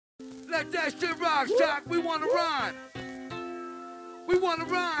Let that shit rock, Shock. We wanna rhyme. We wanna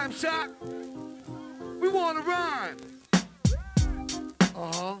rhyme, Shock. We wanna rhyme.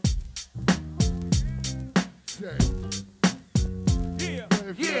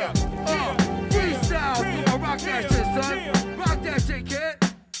 Yeah. Freestyle. You gonna rock that shit, son. Rock that shit, kid.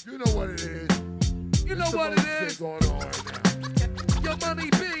 You know what it is. You know what it is. Going on right now. Your money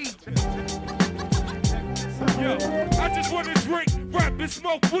be. Yo, I just wanna drink, rap, and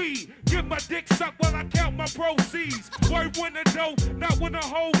smoke weed. Get my dick sucked while I count my proceeds. Word when the dough, not when the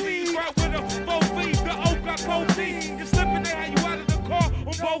whole lead. Right with a full feed, the oak got codeine. You slipping there, how you out of the car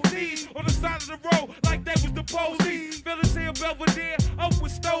on both knees. On the side of the road, like they was the police. Phyllis here, Belvedere, up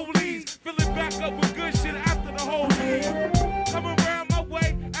with Stolies. Filling back up with good shit after the whole lead. Come around my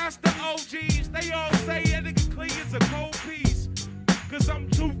way, ask the OGs. They all say a nigga Clee is a cold piece. Cause I'm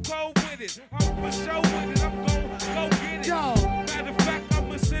too cold with it. I'm for show with it. I'm gon' go get it. Yo. Matter of fact,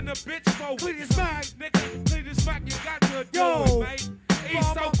 I'ma send a bitch for Clee it. this Mac. Nigga, Clee this Mac, you got to do Yo. it, mate.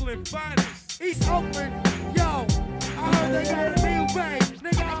 East Oakland, finest. East Oakland, yo, I heard they got a new bay.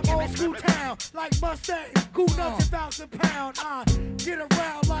 Nigga, I'm old school town, like Mustang, cool nuts 1,000 pound. I get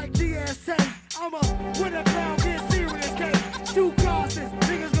around like GSA. I'm a winner crown, get serious case. 2 crosses,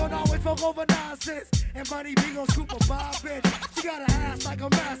 niggas gon' always fuck over nonsense. And Money B gon' scoop a bar, bitch. She got a ass like a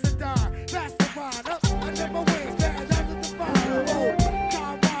mastodon. Mastermind, up under my wings, bad as a divine. Oh,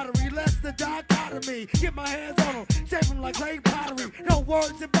 camaraderie, less the dichotomy. Get my hands on them, shape them like clay pottery. No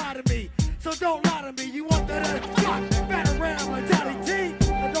words embody me, so don't lie to me. You want that bat around like Johnny T,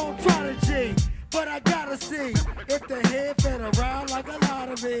 and don't try to G. But I gotta see if the head fit around like a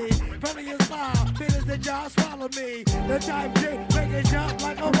lottery. Front of your smile, finish the job, swallow me. The type G, make it jump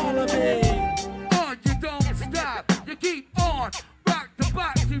like a wallaby. You don't stop, you keep on. Rock the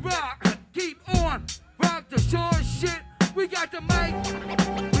boxy rock, keep on. Rock the short shit, we got the mic,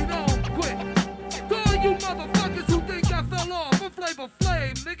 we don't quit. To all you motherfuckers who think I fell off, I'm Flavor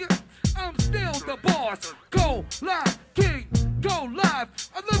Flav, nigga. I'm still the boss. Go live, king, go live.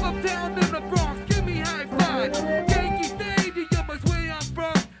 I live uptown in the Bronx, give me high five. Yankee Stadium is where I'm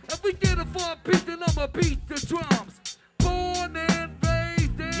from. If we get a 4-piece, then I'ma beat the drums. Born and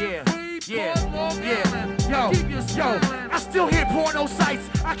raised in Yo, I still hear porno sites.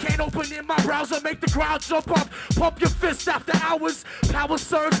 I can't open in my browser, make the crowd jump up. Pump your fist after hours. Power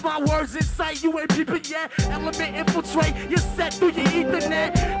surge, my words incite. You ain't peeping yet. Element infiltrate. You're set through your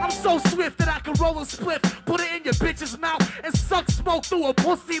ethernet. I'm so swift that I can roll a spliff. Put it in your bitch's mouth and suck smoke through her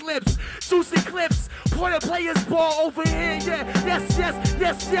pussy lips. Juicy clips. Point a player's ball over here. Yeah,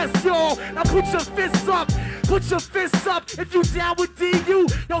 yes, y'all. Now put your fists up. Put your fists up if you down with DU.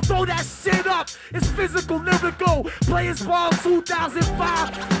 Yo, throw that shit up. It's physical, lyrical. Players ball 2005.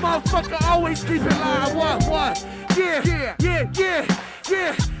 Motherfucker always keep it live. What? Yeah.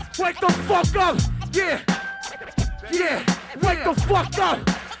 Wake the fuck up. Yeah. Wake the fuck up.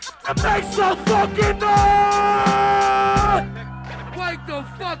 And make some fucking noise. Wake the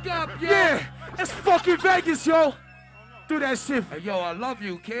fuck up, yeah. It's fucking Vegas, yo. Do that shit. Hey, yo, I love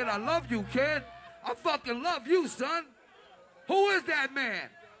you, kid. I love you, kid. I fucking love you, son. Who is that man?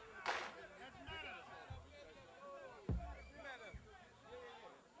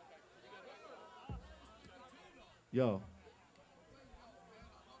 Yo.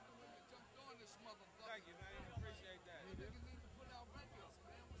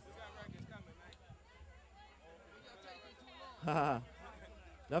 Haha.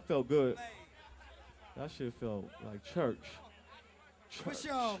 That felt good. That shit felt like church. For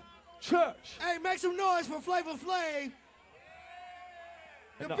sure. Church. Hey, make some noise for Flavor Flav.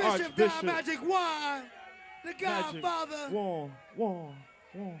 The Bishop Archbishop. Don Magic Wine. The Godfather. One.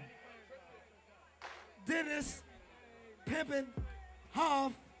 Dennis. Pimpin.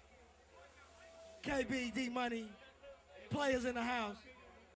 Huff. KB, D Money. Players in the house.